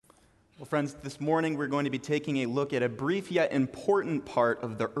Well, friends, this morning we're going to be taking a look at a brief yet important part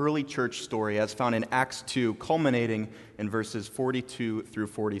of the early church story as found in Acts 2, culminating in verses 42 through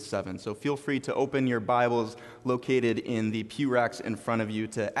 47. So feel free to open your Bibles located in the pew racks in front of you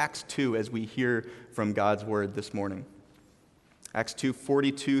to Acts 2 as we hear from God's word this morning. Acts 2,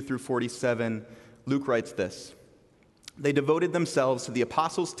 42 through 47, Luke writes this: "They devoted themselves to the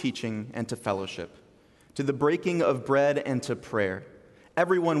apostles' teaching and to fellowship, to the breaking of bread and to prayer.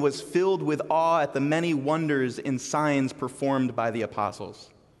 Everyone was filled with awe at the many wonders and signs performed by the apostles.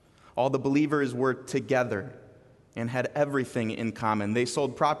 All the believers were together and had everything in common. They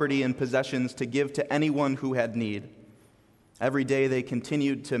sold property and possessions to give to anyone who had need. Every day they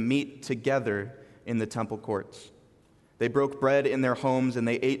continued to meet together in the temple courts. They broke bread in their homes and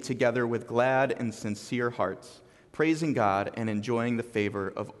they ate together with glad and sincere hearts, praising God and enjoying the favor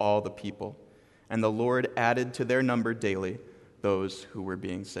of all the people. And the Lord added to their number daily those who were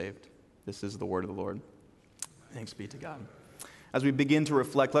being saved." This is the word of the Lord. Thanks be to God. As we begin to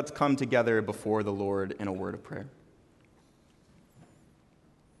reflect, let's come together before the Lord in a word of prayer.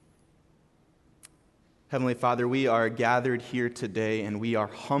 Heavenly Father, we are gathered here today and we are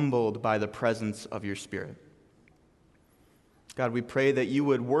humbled by the presence of your Spirit. God, we pray that you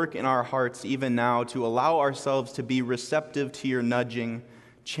would work in our hearts even now to allow ourselves to be receptive to your nudging,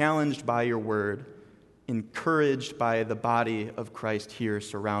 challenged by your word, encouraged by the body of Christ here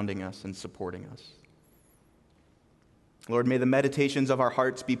surrounding us and supporting us. Lord, may the meditations of our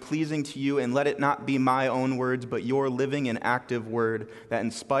hearts be pleasing to you, and let it not be my own words, but your living and active word that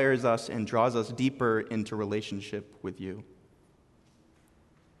inspires us and draws us deeper into relationship with you.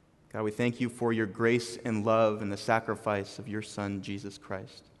 God, we thank you for your grace and love and the sacrifice of your Son, Jesus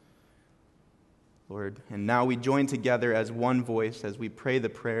Christ. Lord, and now we join together as one voice as we pray the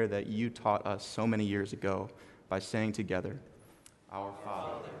prayer that you taught us so many years ago by saying together, "Our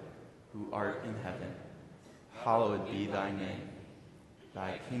Father, who art in heaven, hallowed be thy name.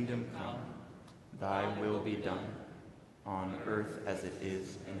 Thy kingdom come, thy will be done, on earth as it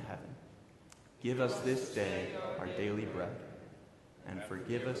is in heaven. Give us this day our daily bread, and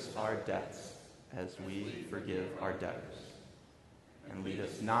forgive us our debts as we forgive our debtors. And lead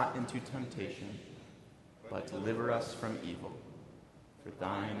us not into temptation, but deliver us from evil. For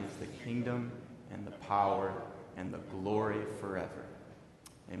thine is the kingdom and the power and the glory forever.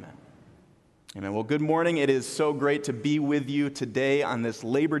 Amen." Amen. Well, good morning. It is so great to be with you today on this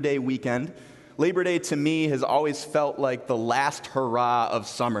Labor Day weekend. Labor Day to me has always felt like the last hurrah of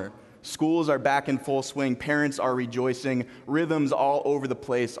summer. Schools are back in full swing. Parents are rejoicing. Rhythms all over the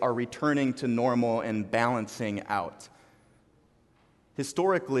place are returning to normal and balancing out.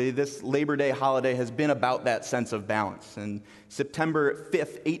 Historically, this Labor Day holiday has been about that sense of balance. And September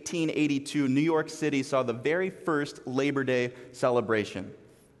 5th, 1882, New York City saw the very first Labor Day celebration.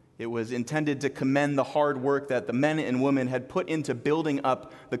 It was intended to commend the hard work that the men and women had put into building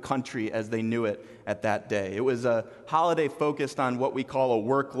up the country as they knew it at that day. It was a holiday focused on what we call a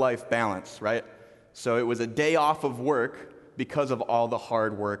work-life balance, right? So it was a day off of work because of all the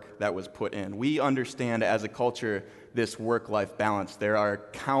hard work that was put in. We understand as a culture this work-life balance. There are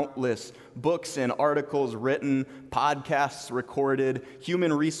countless books and articles written, podcasts recorded,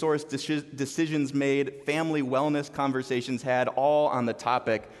 human resource decisions made, family wellness conversations had, all on the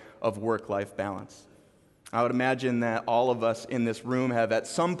topic of work-life balance. I would imagine that all of us in this room have at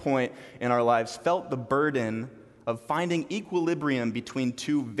some point in our lives felt the burden of finding equilibrium between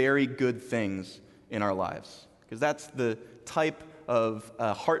two very good things in our lives. Because that's the type of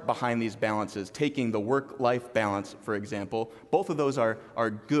heart behind these balances. Taking the work-life balance, for example, both of those are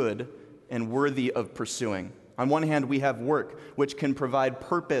good and worthy of pursuing. On one hand, we have work, which can provide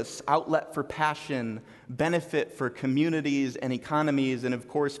purpose, outlet for passion, benefit for communities and economies, and of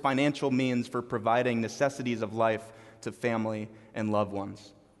course, financial means for providing necessities of life to family and loved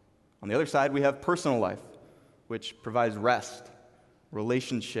ones. On the other side, we have personal life, which provides rest,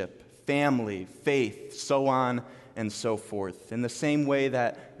 relationship, family, faith, so on and so forth. In the same way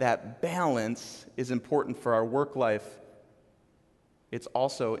that balance is important for our work life, it's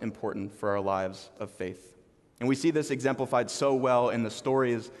also important for our lives of faith. And we see this exemplified so well in the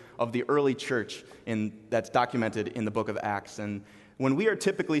stories of the early church that's documented in the book of Acts. And when we are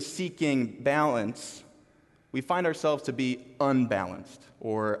typically seeking balance, we find ourselves to be unbalanced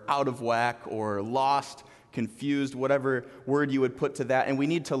or out of whack or lost, confused, whatever word you would put to that. And we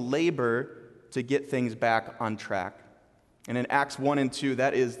need to labor to get things back on track. And in Acts 1 and 2,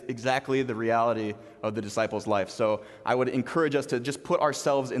 that is exactly the reality of the disciples' life. So I would encourage us to just put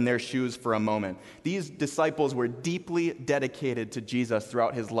ourselves in their shoes for a moment. These disciples were deeply dedicated to Jesus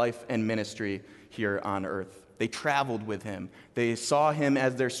throughout his life and ministry here on earth. They traveled with him. They saw him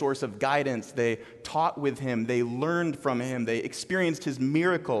as their source of guidance. They taught with him. They learned from him. They experienced his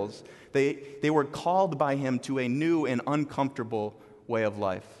miracles. They were called by him to a new and uncomfortable way of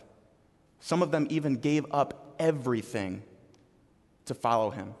life. Some of them even gave up everything to follow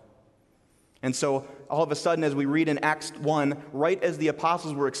him. And so, all of a sudden, as we read in Acts 1, right as the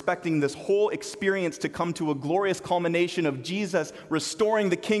apostles were expecting this whole experience to come to a glorious culmination of Jesus restoring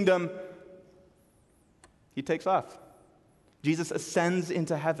the kingdom, he takes off. Jesus ascends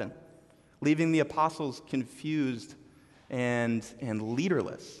into heaven, leaving the apostles confused and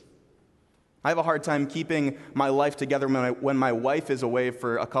leaderless. I have a hard time keeping my life together when my wife is away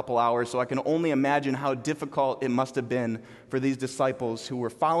for a couple hours, so I can only imagine how difficult it must have been for these disciples who were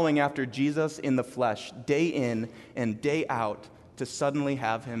following after Jesus in the flesh, day in and day out, to suddenly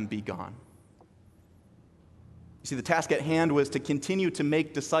have him be gone. You see, the task at hand was to continue to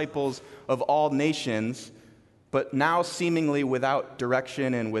make disciples of all nations, but now seemingly without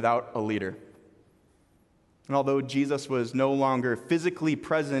direction and without a leader. And although Jesus was no longer physically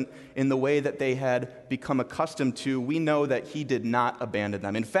present in the way that they had become accustomed to, we know that he did not abandon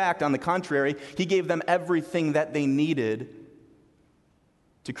them. In fact, on the contrary, he gave them everything that they needed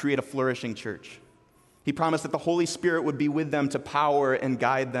to create a flourishing church. He promised that the Holy Spirit would be with them to power and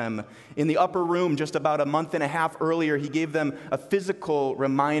guide them. In the upper room, just about a month and a half earlier, he gave them a physical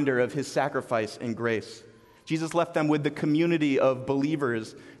reminder of his sacrifice and grace. Jesus left them with the community of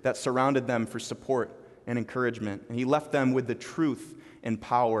believers that surrounded them for support and encouragement. And he left them with the truth and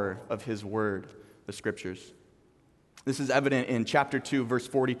power of his word, the scriptures. This is evident in chapter 2, verse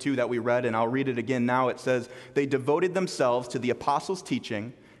 42 that we read, and I'll read it again now. It says, "They devoted themselves to the apostles'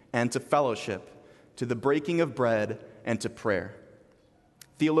 teaching and to fellowship, to the breaking of bread and to prayer."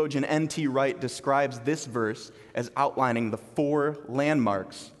 Theologian N.T. Wright describes this verse as outlining the 4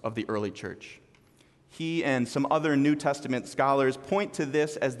 landmarks of the early church. He and some other New Testament scholars point to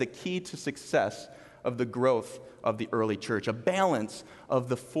this as the key to success of the growth of the early church, a balance of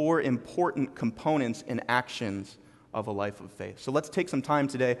the 4 important components and actions of a life of faith. So let's take some time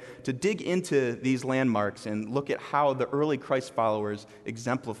today to dig into these landmarks and look at how the early Christ followers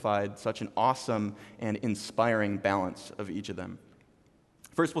exemplified such an awesome and inspiring balance of each of them.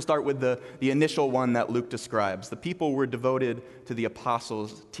 First, we'll start with the initial one that Luke describes. The people were devoted to the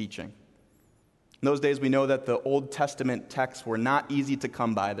apostles' teaching. In those days, we know that the Old Testament texts were not easy to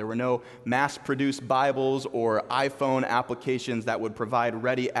come by. There were no mass-produced Bibles or iPhone applications that would provide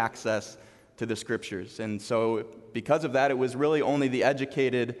ready access to the Scriptures. And so, because of that, it was really only the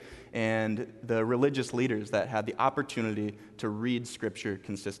educated and the religious leaders that had the opportunity to read Scripture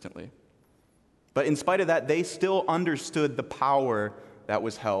consistently. But in spite of that, they still understood the power that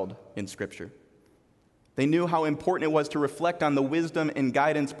was held in Scripture. They knew how important it was to reflect on the wisdom and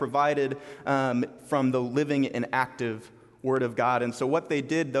guidance provided from the living and active Word of God. And so what they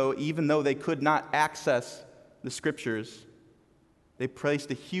did, though, even though they could not access the Scriptures, they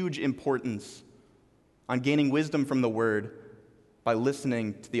placed a huge importance on gaining wisdom from the Word by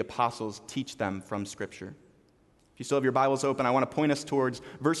listening to the apostles teach them from Scripture. If you still have your Bibles open, I want to point us towards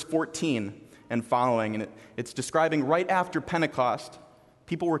verse 14 and following. And it's describing right after Pentecost.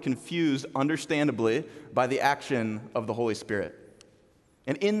 People were confused, understandably, by the action of the Holy Spirit.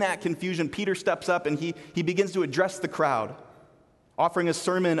 And in that confusion, Peter steps up and he begins to address the crowd, offering a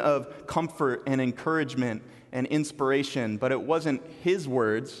sermon of comfort and encouragement and inspiration. But it wasn't his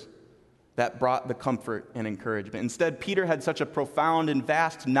words that brought the comfort and encouragement. Instead, Peter had such a profound and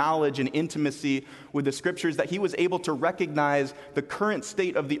vast knowledge and intimacy with the Scriptures that he was able to recognize the current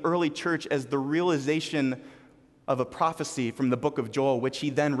state of the early church as the realization of a prophecy from the book of Joel, which he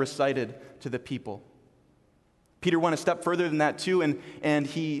then recited to the people. Peter went a step further than that too, and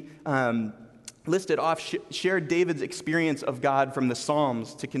he listed off, shared David's experience of God from the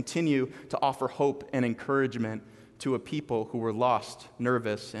Psalms to continue to offer hope and encouragement to a people who were lost,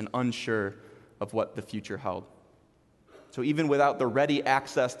 nervous, and unsure of what the future held. So even without the ready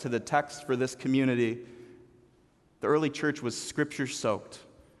access to the text for this community, the early church was Scripture-soaked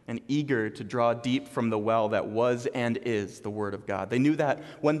and eager to draw deep from the well that was and is the Word of God. They knew that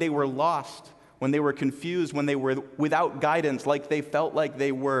when they were lost, when they were confused, when they were without guidance like they felt like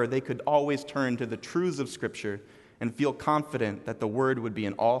they were, they could always turn to the truths of Scripture and feel confident that the Word would be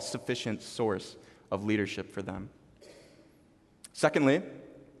an all-sufficient source of leadership for them. Secondly,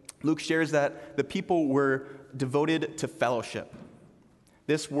 Luke shares that the people were devoted to fellowship.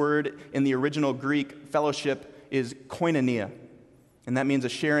 This word in the original Greek, fellowship, is koinonia. And that means a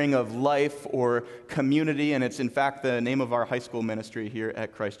sharing of life or community, and it's in fact the name of our high school ministry here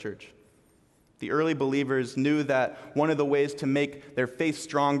at Christ Church. The early believers knew that one of the ways to make their faith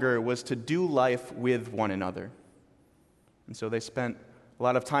stronger was to do life with one another. And so they spent a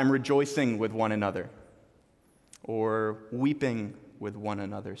lot of time rejoicing with one another or weeping with one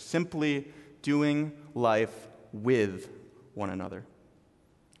another, simply doing life with one another.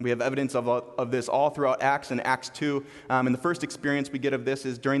 We have evidence of this all throughout Acts and Acts 2. And the first experience we get of this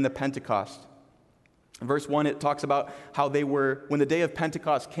is during the Pentecost. In verse 1, it talks about how when the day of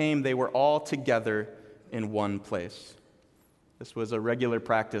Pentecost came, they were all together in one place. This was a regular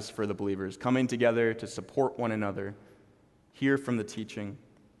practice for the believers, coming together to support one another, hear from the teaching.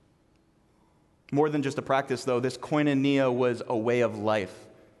 More than just a practice, though, this koinonia was a way of life.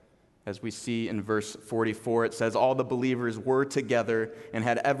 As we see in verse 44, it says, all the believers were together and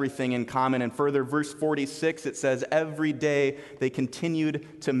had everything in common. And further, verse 46, it says, every day they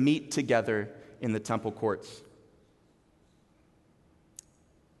continued to meet together in the temple courts.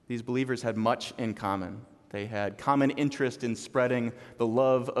 These believers had much in common. They had common interest in spreading the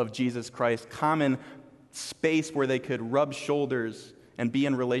love of Jesus Christ, common space where they could rub shoulders and be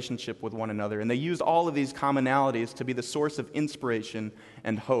in relationship with one another. And they used all of these commonalities to be the source of inspiration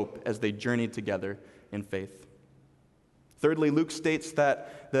and hope as they journeyed together in faith. Thirdly, Luke states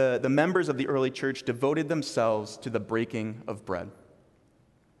that the members of the early church devoted themselves to the breaking of bread.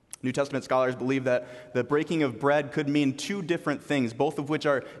 New Testament scholars believe that the breaking of bread could mean two different things, both of which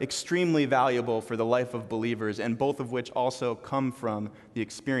are extremely valuable for the life of believers, and both of which also come from the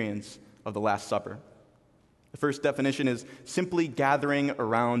experience of the Last Supper. The first definition is simply gathering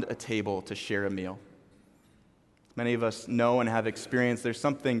around a table to share a meal. Many of us know and have experienced there's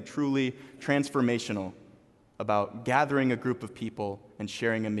something truly transformational about gathering a group of people and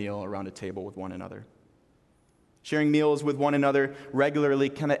sharing a meal around a table with one another. Sharing meals with one another regularly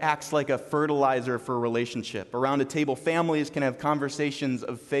kind of acts like a fertilizer for a relationship. Around a table, families can have conversations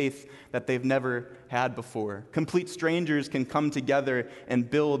of faith that they've never had before. Complete strangers can come together and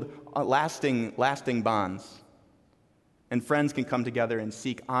build lasting bonds. And friends can come together and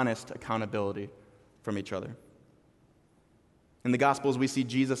seek honest accountability from each other. In the Gospels, we see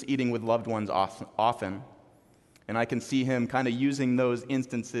Jesus eating with loved ones often. And I can see him kind of using those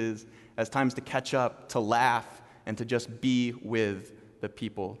instances as times to catch up, to laugh, and to just be with the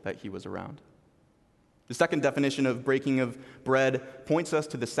people that he was around. The second definition of breaking of bread points us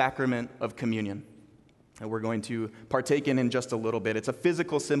to the sacrament of communion that we're going to partake in just a little bit. It's a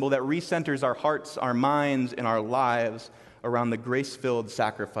physical symbol that recenters our hearts, our minds, and our lives around the grace-filled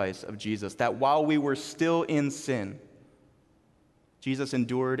sacrifice of Jesus, that while we were still in sin, Jesus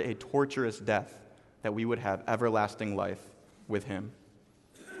endured a torturous death that we would have everlasting life with him.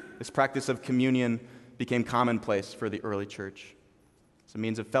 This practice of communion became commonplace for the early church. It's a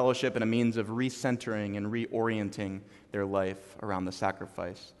means of fellowship and a means of recentering and reorienting their life around the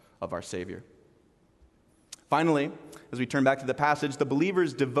sacrifice of our Savior. Finally, as we turn back to the passage, the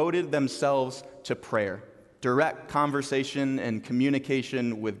believers devoted themselves to prayer, direct conversation and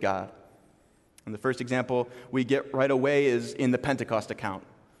communication with God. And the first example we get right away is in the Pentecost account,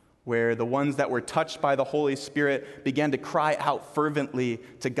 where the ones that were touched by the Holy Spirit began to cry out fervently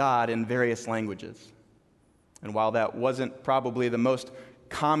to God in various languages. And while that wasn't probably the most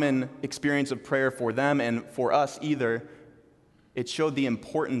common experience of prayer for them and for us either, it showed the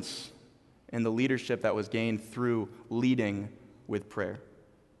importance and the leadership that was gained through leading with prayer.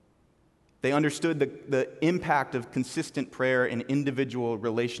 They understood the impact of consistent prayer in individual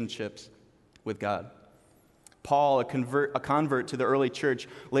relationships with God. Paul, a convert to the early church,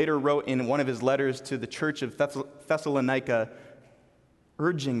 later wrote in one of his letters to the church of Thessalonica,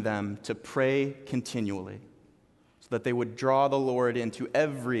 urging them to pray continually, so that they would draw the Lord into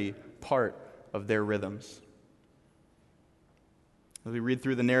every part of their rhythms. As we read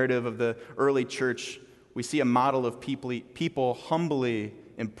through the narrative of the early church, we see a model of people humbly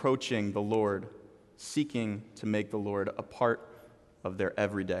approaching the Lord, seeking to make the Lord a part of their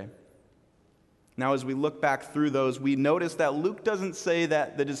everyday. Now, as we look back through those, we notice that Luke doesn't say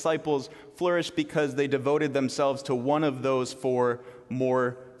that the disciples flourished because they devoted themselves to one of those four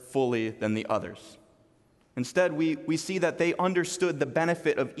more fully than the others. Instead, we see that they understood the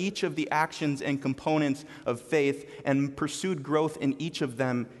benefit of each of the actions and components of faith and pursued growth in each of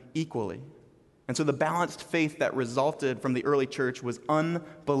them equally. And so the balanced faith that resulted from the early church was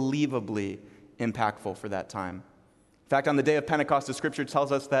unbelievably impactful for that time. In fact, on the day of Pentecost, the scripture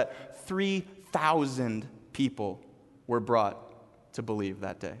tells us that 3,000 people were brought to believe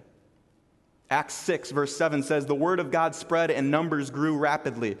that day. Acts 6, verse 7 says, "The word of God spread and numbers grew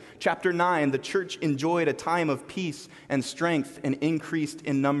rapidly." Chapter 9, the church enjoyed a time of peace and strength and increased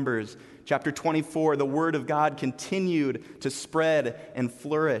in numbers. Chapter 24, the word of God continued to spread and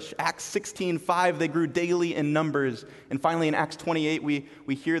flourish. Acts 16:5, they grew daily in numbers. And finally, in Acts 28,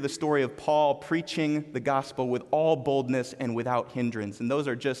 we hear the story of Paul preaching the gospel with all boldness and without hindrance. And those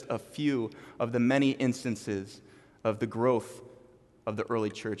are just a few of the many instances of the growth of the early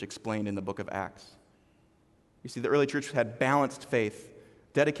church explained in the book of Acts. You see, the early church had balanced faith,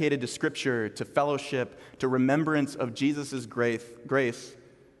 dedicated to Scripture, to fellowship, to remembrance of Jesus' grace,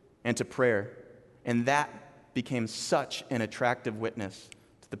 and to prayer. And that became such an attractive witness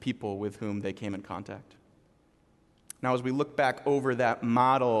to the people with whom they came in contact. Now, as we look back over that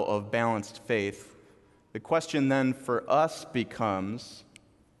model of balanced faith, the question then for us becomes,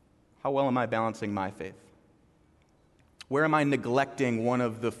 how well am I balancing my faith? Where am I neglecting one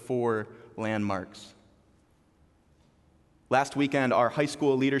of the 4 landmarks? Last weekend, our high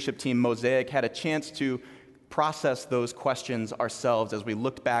school leadership team, Mosaic, had a chance to process those questions ourselves as we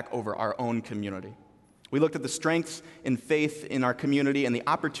looked back over our own community. We looked at the strengths in faith in our community and the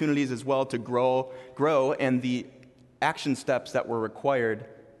opportunities as well to grow, and the action steps that were required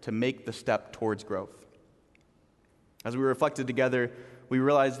to make the step towards growth. As we reflected together, we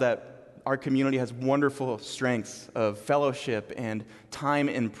realized that our community has wonderful strengths of fellowship and time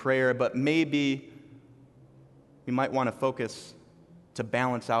in prayer, but maybe we might want to focus to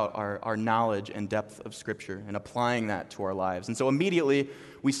balance out our knowledge and depth of Scripture and applying that to our lives. And so immediately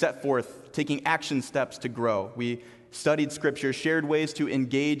we set forth taking action steps to grow. We studied Scripture, shared ways to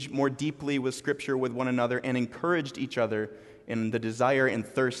engage more deeply with Scripture with one another, and encouraged each other in the desire and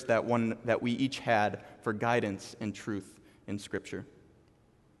thirst that we each had for guidance and truth in Scripture.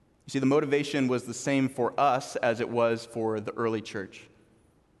 You see, the motivation was the same for us as it was for the early church,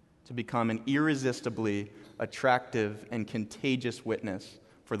 to become an irresistibly attractive and contagious witness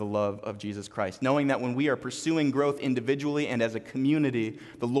for the love of Jesus Christ, knowing that when we are pursuing growth individually and as a community,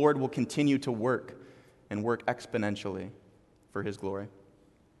 the Lord will continue to work and work exponentially for His glory.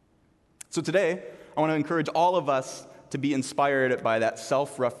 So today, I want to encourage all of us to be inspired by that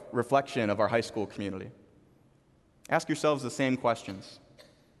self-reflection of our high school community. Ask yourselves the same questions.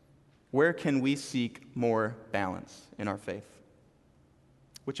 Where can we seek more balance in our faith?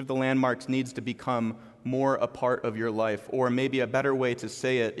 Which of the landmarks needs to become more a part of your life? Or maybe a better way to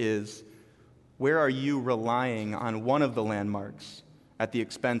say it is, where are you relying on one of the landmarks at the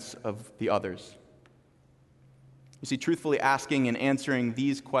expense of the others? You see, truthfully asking and answering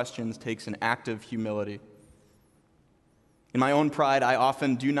these questions takes an act of humility. In my own pride, I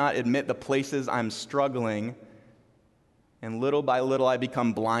often do not admit the places I'm struggling, and little by little I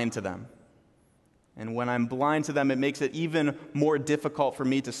become blind to them. And when I'm blind to them, it makes it even more difficult for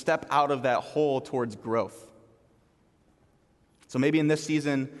me to step out of that hole towards growth. So maybe in this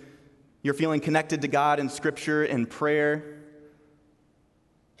season, you're feeling connected to God in Scripture and prayer,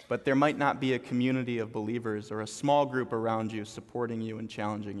 but there might not be a community of believers or a small group around you supporting you and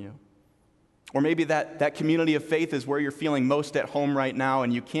challenging you. Or maybe that community of faith is where you're feeling most at home right now,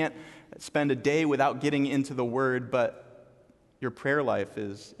 and you can't spend a day without getting into the Word, but your prayer life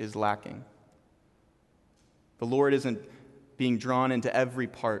is lacking. The Lord isn't being drawn into every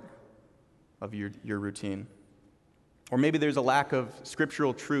part of your routine. Or maybe there's a lack of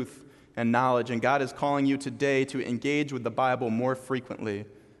scriptural truth and knowledge, and God is calling you today to engage with the Bible more frequently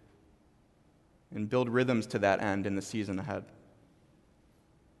and build rhythms to that end in the season ahead.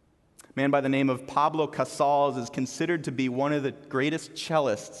 A man by the name of Pablo Casals is considered to be one of the greatest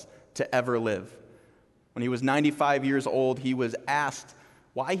cellists to ever live. When he was 95 years old, he was asked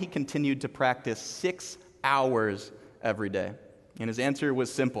why he continued to practice 6 hours every day. And his answer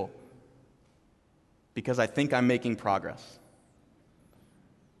was simple: because I think I'm making progress.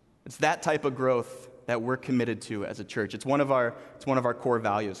 It's that type of growth that we're committed to as a church. It's one of our core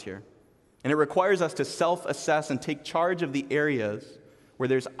values here. And it requires us to self-assess and take charge of the areas where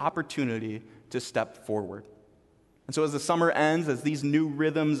there's opportunity to step forward. And so as the summer ends, as these new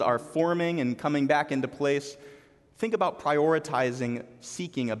rhythms are forming and coming back into place, think about prioritizing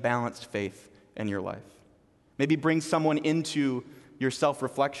seeking a balanced faith in your life. Maybe bring someone into your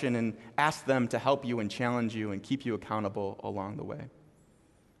self-reflection and ask them to help you and challenge you and keep you accountable along the way.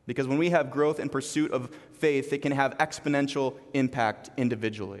 Because when we have growth and pursuit of faith, it can have exponential impact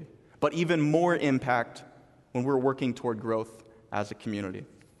individually, but even more impact when we're working toward growth as a community.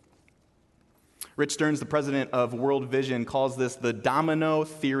 Rich Stearns, the president of World Vision, calls this the domino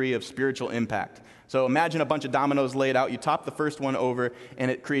theory of spiritual impact. So imagine a bunch of dominoes laid out. You top the first one over,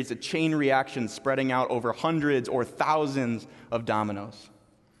 and it creates a chain reaction spreading out over hundreds or thousands of dominoes.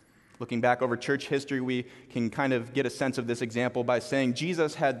 Looking back over church history, we can kind of get a sense of this example by saying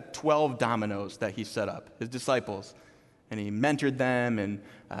Jesus had 12 dominoes that he set up, his disciples, and he mentored them and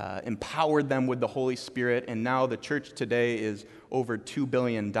empowered them with the Holy Spirit, and now the church today is over 2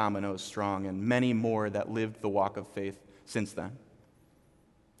 billion dominoes strong and many more that lived the walk of faith since then.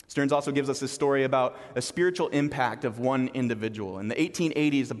 Stearns also gives us a story about a spiritual impact of one individual. In the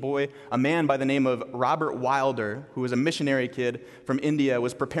 1880s, a man by the name of Robert Wilder, who was a missionary kid from India,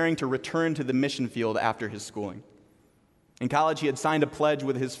 was preparing to return to the mission field after his schooling. In college, he had signed a pledge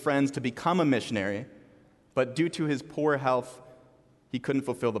with his friends to become a missionary, but due to his poor health, he couldn't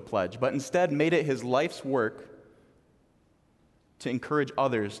fulfill the pledge, but instead made it his life's work to encourage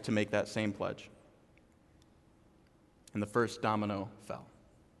others to make that same pledge. And the first domino fell.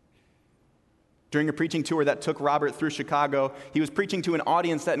 During a preaching tour that took Robert through Chicago, he was preaching to an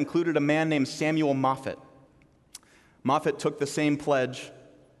audience that included a man named Samuel Moffett. Moffett took the same pledge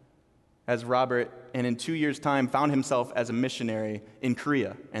as Robert, and in 2 years' time found himself as a missionary in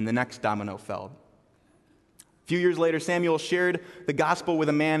Korea, and the next domino fell. A few years later, Samuel shared the gospel with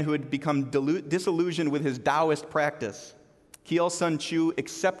a man who had become disillusioned with his Taoist practice. Kiel Sun Chu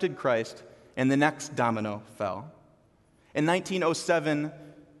accepted Christ, and the next domino fell. In 1907,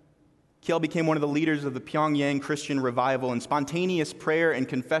 Kiel became one of the leaders of the Pyongyang Christian revival, and spontaneous prayer and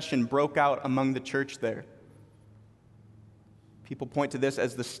confession broke out among the church there. People point to this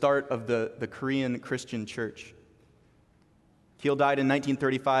as the start of the Korean Christian church. Kiel died in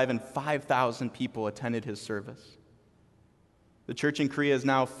 1935, and 5,000 people attended his service. The church in Korea is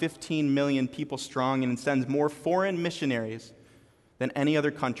now 15 million people strong and sends more foreign missionaries than any other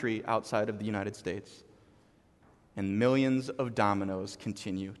country outside of the United States. And millions of dominoes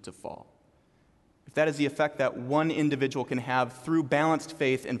continue to fall. If that is the effect that one individual can have through balanced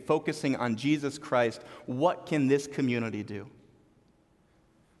faith and focusing on Jesus Christ, what can this community do?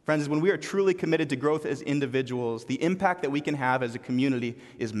 Friends, when we are truly committed to growth as individuals, the impact that we can have as a community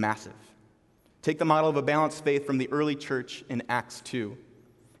is massive. Take the model of a balanced faith from the early church in Acts 2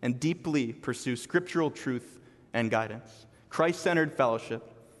 and deeply pursue scriptural truth and guidance, Christ-centered fellowship,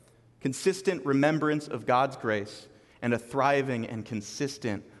 consistent remembrance of God's grace, and a thriving and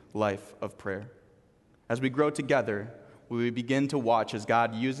consistent life of prayer. As we grow together, we begin to watch as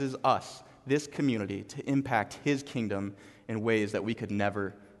God uses us, this community, to impact His kingdom in ways that we could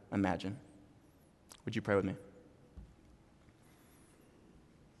never imagine. Would you pray with me?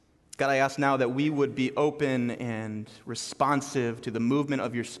 God, I ask now that we would be open and responsive to the movement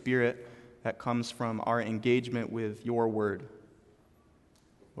of your Spirit that comes from our engagement with your word.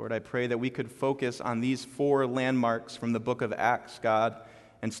 Lord, I pray that we could focus on these 4 landmarks from the book of Acts, God,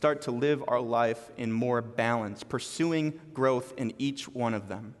 and start to live our life in more balance, pursuing growth in each one of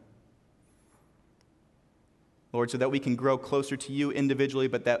them. Lord, so that we can grow closer to you individually,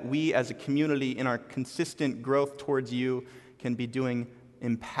 but that we as a community in our consistent growth towards you can be doing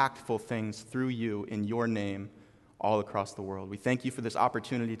impactful things through you in your name all across the world. We thank you for this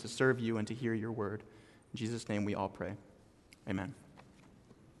opportunity to serve you and to hear your word. In Jesus' name we all pray. Amen.